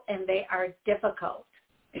painful and they are difficult.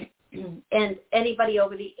 And anybody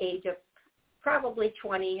over the age of probably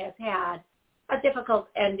 20 has had a difficult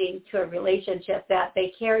ending to a relationship that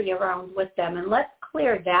they carry around with them. And let's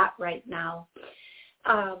clear that right now.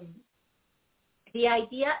 The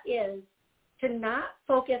idea is to not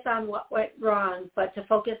focus on what went wrong, but to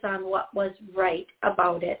focus on what was right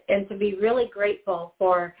about it, and to be really grateful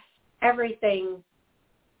for everything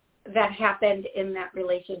that happened in that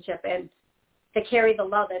relationship, and to carry the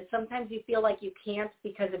love. And sometimes you feel like you can't,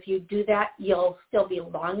 because if you do that, you'll still be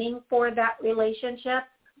longing for that relationship.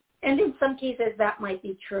 And in some cases, that might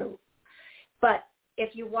be true. But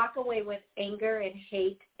if you walk away with anger and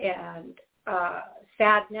hate and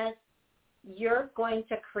sadness, you're going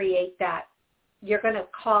to create that. You're going to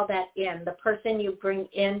call that in. The person you bring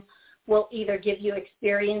in will either give you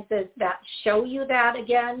experiences that show you that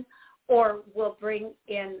again, or will bring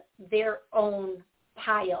in their own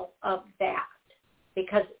pile of that,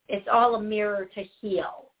 because it's all a mirror to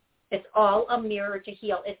heal. It's all a mirror to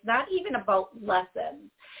heal. It's not even about lessons.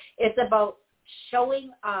 It's about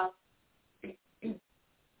showing up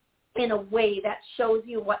in a way that shows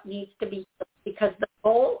you what needs to be healed, because the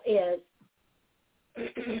goal is,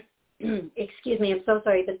 excuse me, I'm so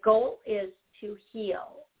sorry. The goal is to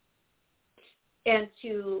heal and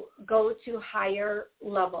to go to higher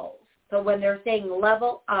levels. So when they're saying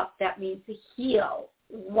level up, that means to heal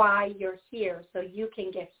why you're here so you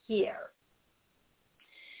can get here.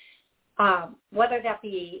 Whether that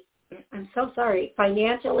be, I'm so sorry,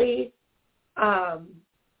 financially,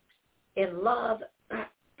 in love,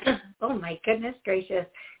 oh my goodness gracious,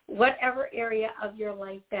 whatever area of your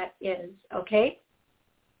life that is, okay?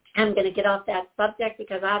 I'm going to get off that subject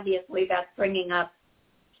because obviously that's bringing up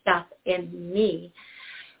stuff in me.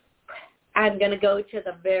 I'm going to go to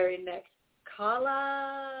the very next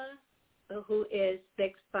caller, who is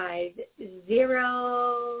 650.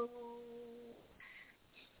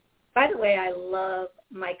 By the way, I love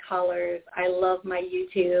my callers. I love my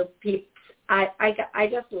YouTube peeps. I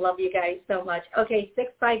just love you guys so much. Okay,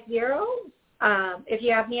 650. If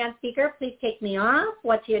you have me on speaker, please take me off.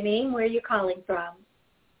 What's your name? Where are you calling from?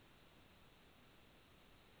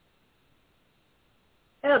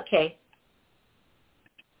 Okay.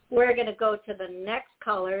 We're going to go to the next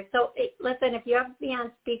caller. So listen, if you have me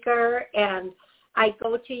on speaker and I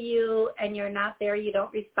go to you and you're not there, you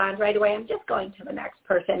don't respond right away, I'm just going to the next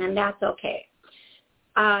person, and that's okay.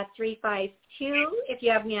 352, if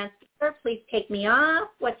you have me on speaker, please take me off.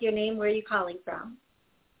 What's your name? Where are you calling from?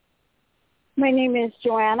 My name is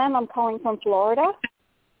Joanna, and I'm calling from Florida.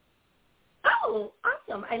 Oh,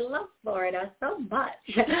 awesome. I love Florida so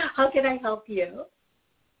much. How can I help you?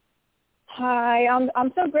 Hi,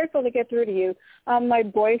 I'm so grateful to get through to you. My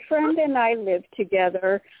boyfriend and I live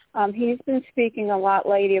together. He's been speaking a lot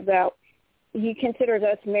lately about he considers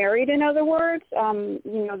us married, in other words.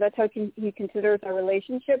 That's how he considers our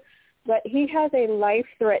relationship. But he has a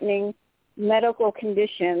life-threatening medical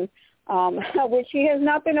condition, which he has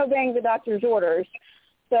not been obeying the doctor's orders.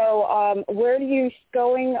 So where are you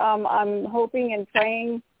going? I'm hoping and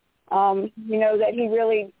praying, that he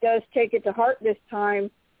really does take it to heart this time,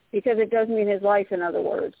 because it does mean his life, in other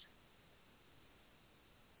words.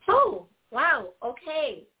 Oh, wow.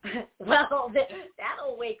 Okay. Well,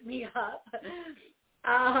 that'll wake me up.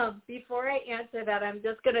 Before I answer that, I'm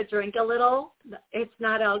just going to drink a little. It's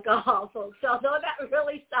not alcohol, folks, although that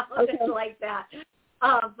really sounded like that.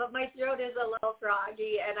 But my throat is a little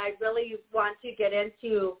froggy, and I really want to get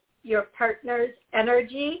into your partner's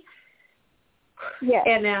energy. Yes.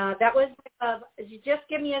 And that was, just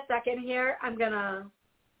give me a second here. I'm going to.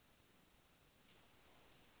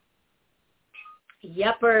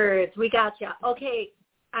 Yepers, we got you. Okay,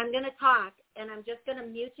 I'm going to talk, and I'm just going to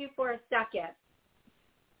mute you for a second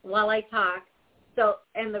while I talk. So,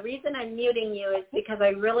 and the reason I'm muting you is because I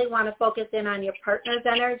really want to focus in on your partner's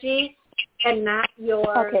energy and not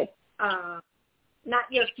your not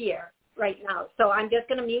your fear right now. So I'm just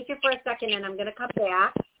going to mute you for a second, and I'm going to come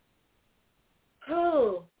back.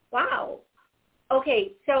 Oh, wow.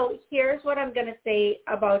 Okay, so here's what I'm going to say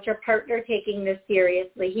about your partner taking this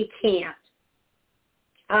seriously. He can't.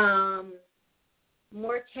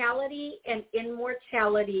 Mortality and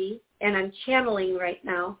immortality, and I'm channeling right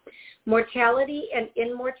now, mortality and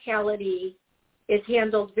immortality is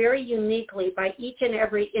handled very uniquely by each and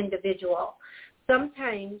every individual.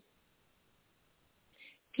 Sometimes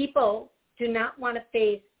people do not want to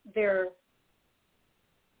face their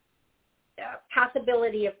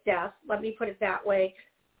possibility of death, let me put it that way,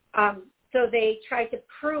 so they try to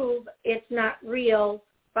prove it's not real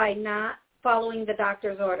by not following the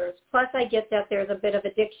doctor's orders. Plus, I get that there's a bit of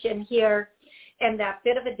addiction here, and that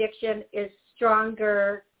bit of addiction is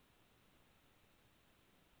stronger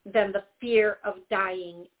than the fear of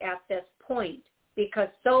dying at this point, because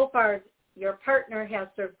so far your partner has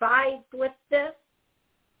survived with this,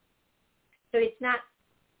 so it's not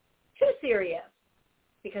too serious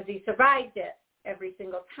because he survived it every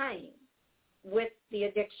single time with the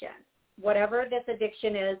addiction. Whatever this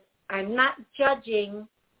addiction is, I'm not judging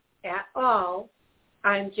at all.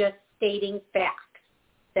 I'm just stating facts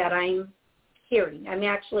that I'm hearing. I'm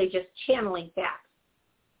actually just channeling facts.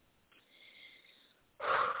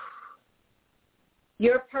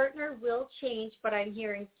 Your partner will change, but I'm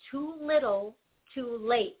hearing too little, too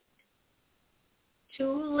late.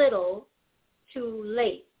 Too little, too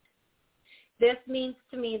late. This means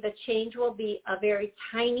to me the change will be a very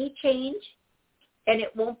tiny change, and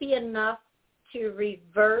it won't be enough to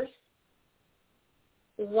reverse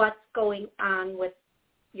what's going on with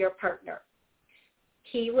your partner.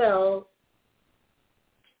 He will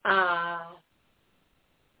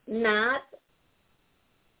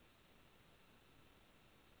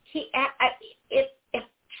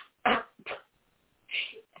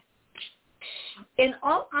in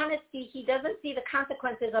all honesty, he doesn't see the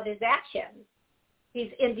consequences of his actions.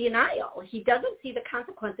 He's in denial. He doesn't see the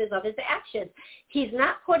consequences of his actions. He's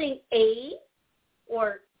not putting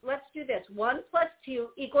or let's do this, 1 + 2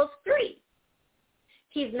 = 3.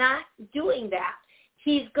 He's not doing that.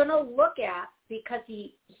 He's going to look at, because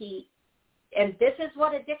he, and this is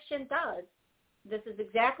what addiction does. This is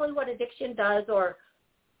exactly what addiction does, or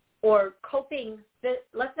coping.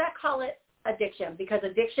 Let's not call it addiction, because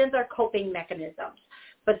addictions are coping mechanisms.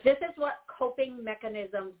 But this is what coping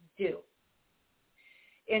mechanisms do.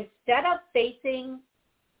 Instead of facing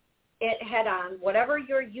it head on, whatever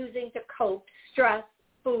you're using to cope, stress,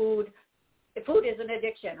 food is an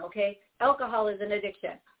addiction, okay? Alcohol is an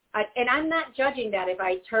addiction. And I'm not judging that. If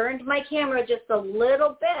I turned my camera just a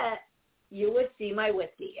little bit, you would see my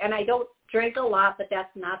whiskey. And I don't drink a lot, but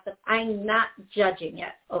I'm not judging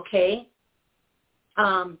it, okay?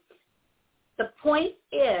 The point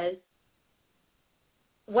is,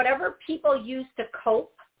 whatever people use to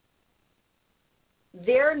cope,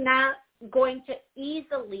 they're not going to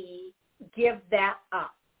easily give that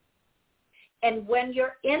up. And when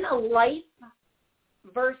you're in a life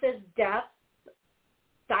versus death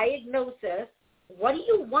diagnosis, what do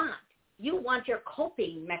you want? You want your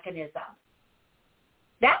coping mechanism.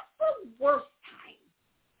 That's the worst time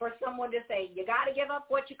for someone to say, you got to give up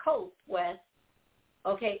what you cope with,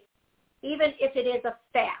 okay, even if it is a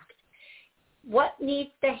fact. What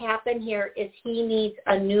needs to happen here is he needs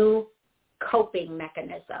a new coping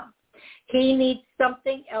mechanism. He needs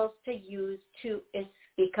something else to use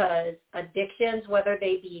because addictions, whether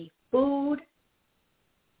they be food,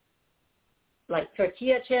 like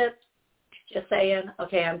tortilla chips, just saying,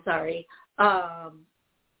 okay, I'm sorry,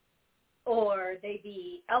 or they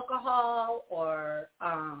be alcohol or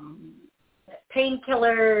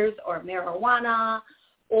painkillers or marijuana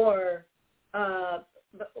or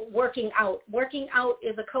working out. Working out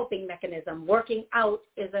is a coping mechanism. Working out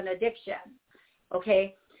is an addiction,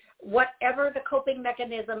 okay? Whatever the coping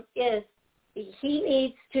mechanism is, he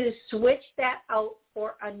needs to switch that out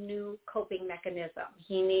for a new coping mechanism.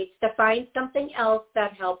 He needs to find something else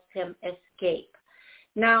that helps him escape.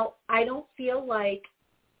 Now, I don't feel like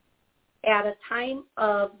at a time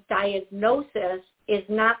of diagnosis is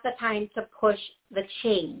not the time to push the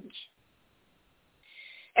change.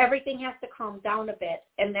 Everything has to calm down a bit,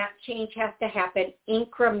 and that change has to happen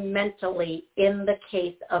incrementally in the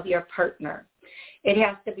case of your partner. It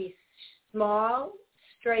has to be small,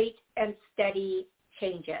 straight, and steady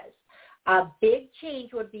changes. A big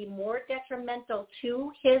change would be more detrimental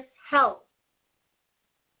to his health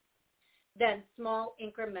than small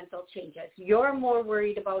incremental changes. You're more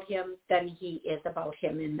worried about him than he is about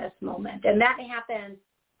him in this moment. And that happens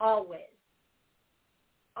always.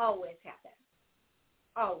 Always happens.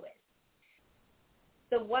 Always.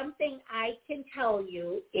 The one thing I can tell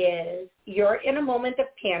you is you're in a moment of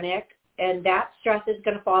panic, and that stress is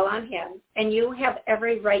going to fall on him. And you have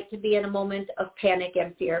every right to be in a moment of panic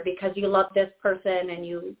and fear because you love this person and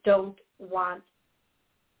you don't want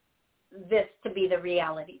this to be the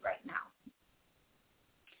reality right now.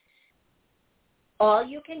 All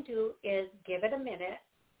you can do is give it a minute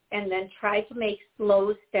and then try to make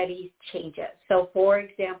slow, steady changes. So, for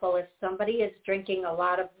example, if somebody is drinking a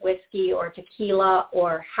lot of whiskey or tequila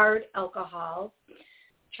or hard alcohol,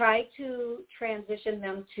 try to transition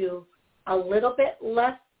them to a little bit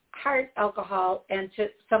less hard alcohol and to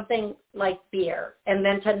something like beer, and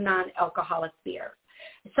then to non-alcoholic beer,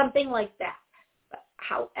 something like that.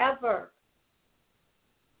 However,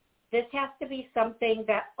 this has to be something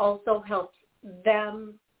that also helps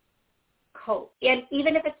them cope. And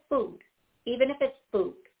even if it's food,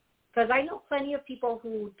 because I know plenty of people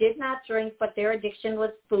who did not drink, but their addiction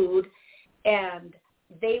was food, and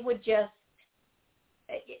they would just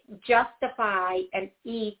justify and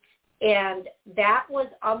eat, and that was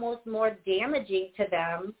almost more damaging to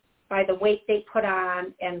them by the weight they put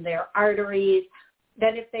on and their arteries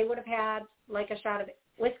than if they would have had like a shot of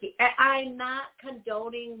whiskey. I'm not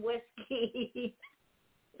condoning whiskey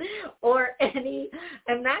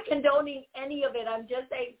I'm not condoning any of it. I'm just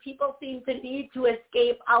saying people seem to need to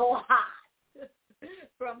escape a lot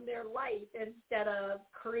from their life instead of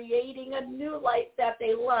creating a new life that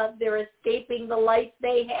they love. They're escaping the life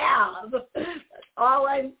they have. That's all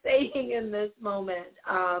I'm saying in this moment.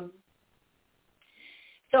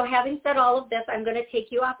 So having said all of this, I'm going to take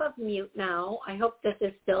you off of mute now. I hope this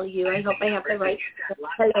is still you. I hope I have the right.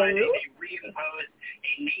 Hello?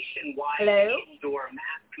 Hello? Indoor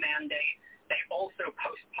mask mandate. They also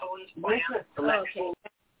postponed plans to let people.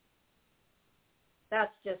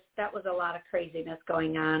 That was a lot of craziness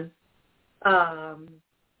going on.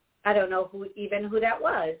 I don't know who that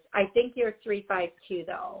was. I think you're 352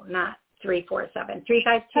 though, not 347.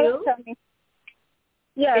 352?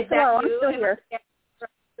 Yes, hello, I'm still here.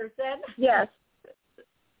 Person? Yes.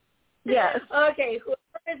 Yes. Okay, whoever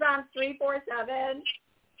is on 347,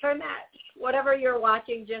 turn that, whatever you're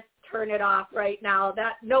watching, just turn it off right now.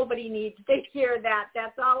 That nobody needs to hear that.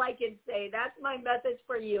 That's all I can say. That's my message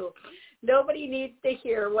for you. Nobody needs to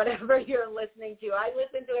hear whatever you're listening to. I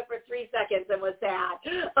listened to it for 3 seconds and was sad.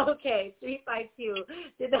 Okay, 352.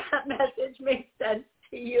 Did that message make sense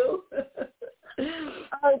to you?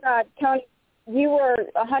 Oh, God, Toni, you were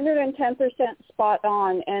 110% spot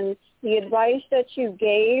on, and the advice that you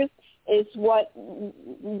gave is what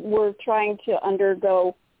we're trying to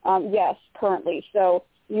undergo, yes, currently. So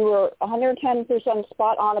you were 110%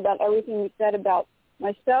 spot on about everything you said about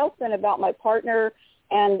myself and about my partner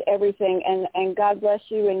and everything, and God bless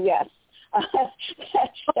you, and yes.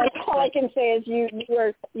 That's all I can say is you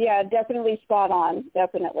were, definitely spot on,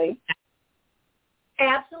 definitely.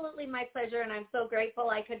 Absolutely, my pleasure, and I'm so grateful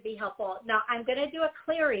I could be helpful. Now, I'm going to do a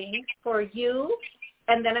clearing for you,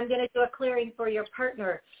 and then I'm going to do a clearing for your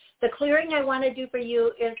partner. The clearing I want to do for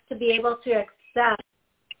you is to be able to accept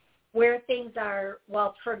where things are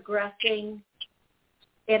while progressing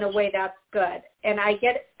in a way that's good. And I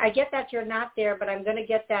get that you're not there, but I'm going to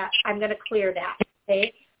get that. I'm going to clear that,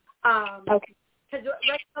 okay? Okay. Because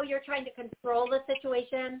right now you're trying to control the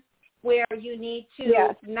situation, where you need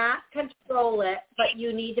to not control it, but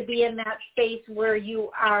you need to be in that space where you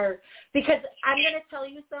are. Because I'm going to tell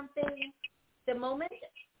you something, the moment,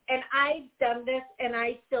 and I've done this and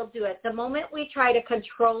I still do it, the moment we try to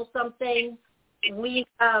control something, we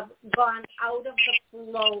have gone out of the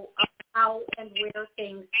flow of how and where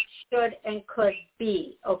things should and could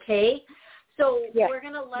be, okay? So we're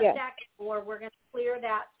going to let that go, or we're going to clear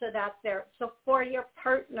that so that's there. So for your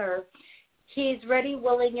partner, he's ready,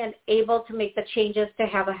 willing, and able to make the changes to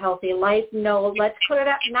have a healthy life. No, let's clear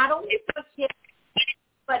that, not only for him,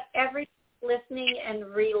 but every listening and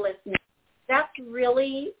re-listening. That's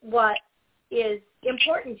really what is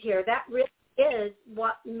important here. That really is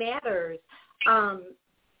what matters.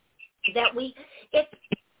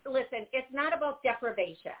 It's not about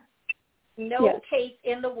deprivation. No case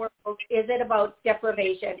in the world is it about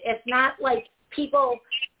deprivation. It's not like people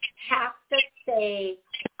have to say,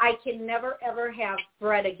 I can never, ever have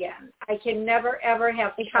bread again. I can never, ever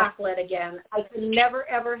have chocolate again. I can never,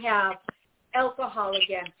 ever have alcohol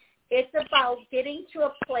again. It's about getting to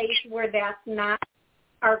a place where that's not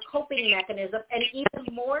our coping mechanism. And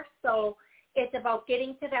even more so, it's about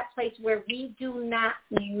getting to that place where we do not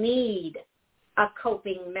need a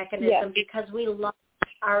coping mechanism because we love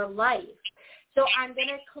our life. So I'm going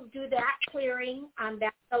to do that clearing. On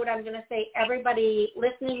that note, I'm going to say everybody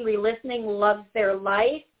listening, re-listening, loves their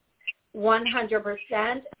life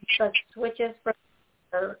 100%. The switches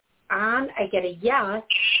are on. I get a yes.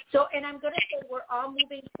 So, and I'm going to say we're all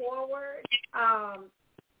moving forward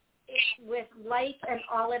with life and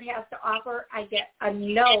all it has to offer. I get a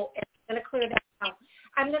no. And I'm going to clear that out.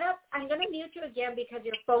 I'm going to mute you again because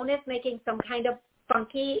your phone is making some kind of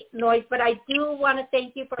funky noise, but I do want to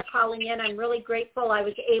thank you for calling in. I'm really grateful I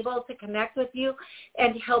was able to connect with you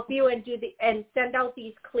and help you and send out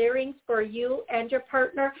these clearings for you and your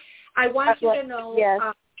partner. I want you to know, yes.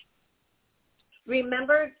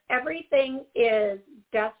 Remember, everything is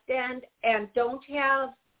destined, and don't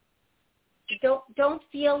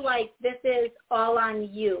feel like this is all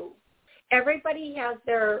on you. Everybody has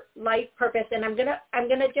their life purpose, and I'm gonna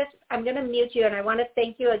mute you, and I want to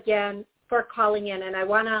thank you again for calling in, and I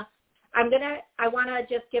wanna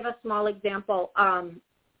just give a small example. I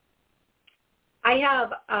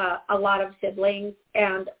have a lot of siblings,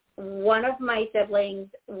 and one of my siblings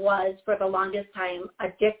was for the longest time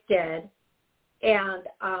addicted, and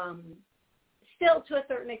still to a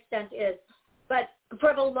certain extent is. But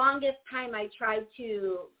for the longest time, I tried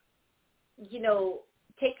to,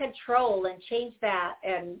 take control and change that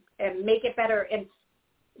and make it better. And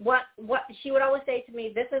what she would always say to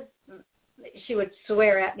me, she would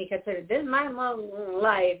swear at me because this is my mom's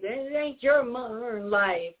life. This ain't your mom's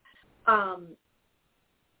life. And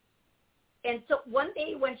so one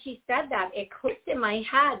day when she said that, it clicked in my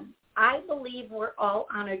head. I believe we're all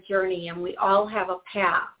on a journey and we all have a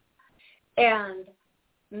path. And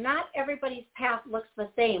not everybody's path looks the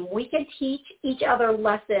same. We can teach each other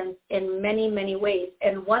lessons in many, many ways.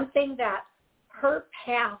 And one thing that her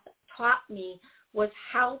path taught me was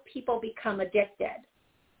how people become addicted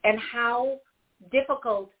and how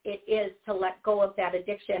difficult it is to let go of that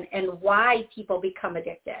addiction and why people become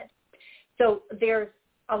addicted. So there's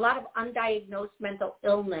a lot of undiagnosed mental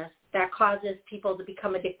illness that causes people to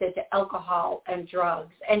become addicted to alcohol and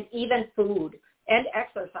drugs and even food and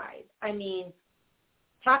exercise. I mean,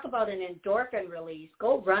 talk about an endorphin release.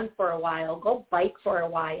 Go run for a while. Go bike for a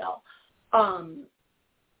while. And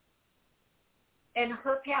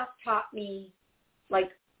her path taught me,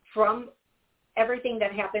 like, from everything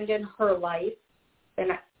that happened in her life,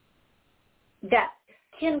 and that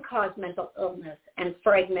can cause mental illness and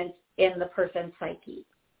fragments in the person's psyche.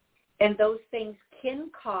 And those things can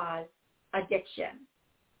cause addiction.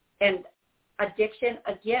 And addiction,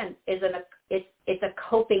 again, it's a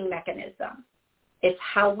coping mechanism. It's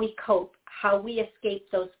how we cope, how we escape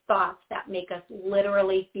those thoughts that make us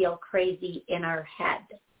literally feel crazy in our head,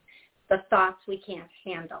 the thoughts we can't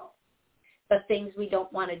handle, the things we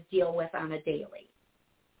don't want to deal with on a daily.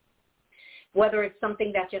 Whether it's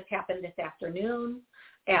something that just happened this afternoon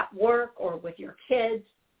at work or with your kids,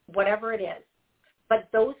 whatever it is. But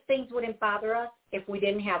those things wouldn't bother us if we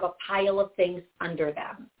didn't have a pile of things under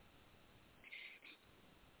them.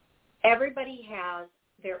 Everybody has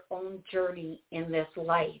their own journey in this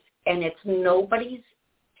life, and it's nobody's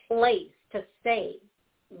place to say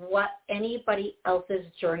what anybody else's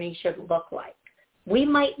journey should look like. We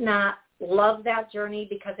might not love that journey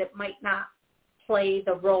because it might not play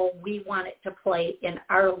the role we want it to play in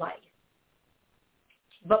our life.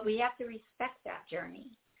 But we have to respect that journey,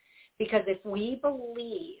 because if we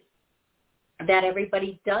believe that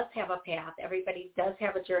everybody does have a path, everybody does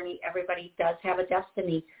have a journey, everybody does have a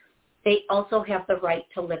destiny, they also have the right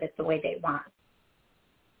to live it the way they want.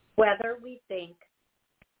 Whether we think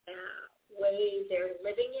the way they're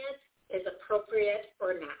living it is appropriate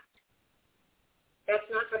or not. That's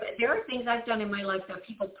not for them. There are things I've done in my life that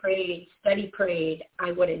people prayed,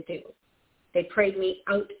 I wouldn't do. They prayed me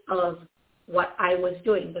out of what I was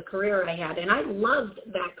doing, the career I had, and I loved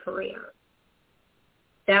that career.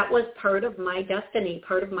 That was part of my destiny,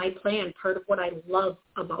 part of my plan, part of what I love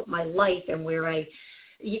about my life and where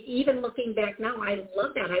even looking back now, I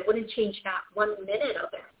love that. I wouldn't change not 1 minute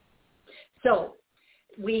of it. So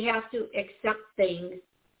we have to accept things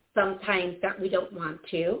sometimes that we don't want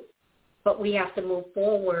to, but we have to move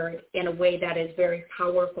forward in a way that is very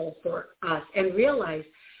powerful for us and realize,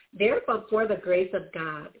 therefore, for the grace of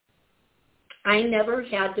God, I never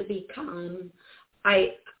had to become,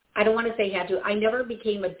 I don't want to say had to, I never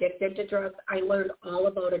became addicted to drugs. I learned all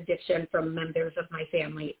about addiction from members of my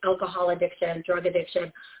family, alcohol addiction, drug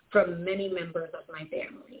addiction, from many members of my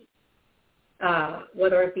family.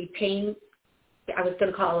 Whether it be pain, I was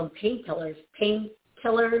going to call them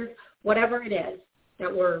painkillers, whatever it is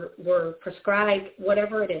that were prescribed,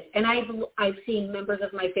 whatever it is. And I've seen members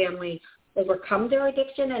of my family overcome their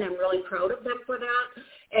addiction, and I'm really proud of them for that.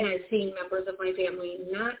 And I've seen members of my family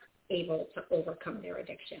not able to overcome their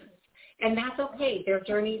addictions. And that's okay. Their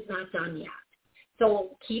journey's not done yet.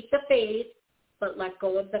 So keep the faith, but let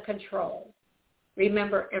go of the control.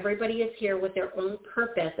 Remember, everybody is here with their own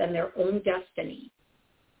purpose and their own destiny.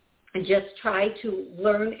 And just try to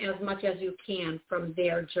learn as much as you can from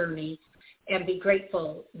their journey and be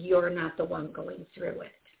grateful you're not the one going through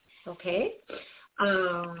it. Okay?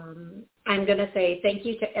 I'm going to say thank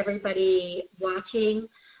you to everybody watching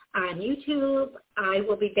on YouTube. I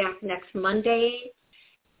will be back next Monday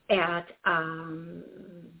at,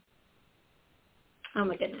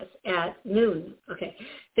 at noon. Okay.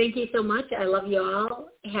 Thank you so much. I love you all.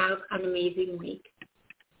 Have an amazing week.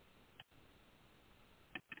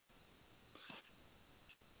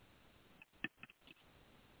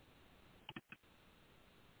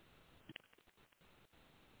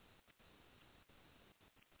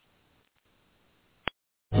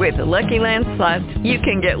 With the Lucky Land Slots, you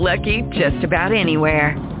can get lucky just about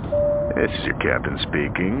anywhere. This is your captain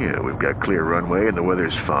speaking. We've got clear runway and the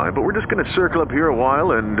weather's fine, but we're just going to circle up here a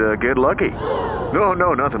while and get lucky. No,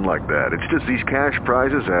 nothing like that. It's just these cash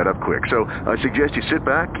prizes add up quick. So I suggest you sit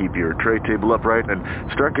back, keep your tray table upright, and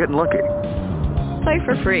start getting lucky. Play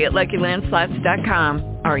for free at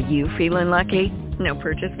LuckyLandSlots.com. Are you feeling lucky? No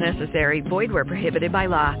purchase necessary. Void where prohibited by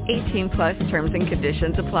law. 18+ terms and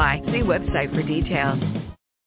conditions apply. See website for details.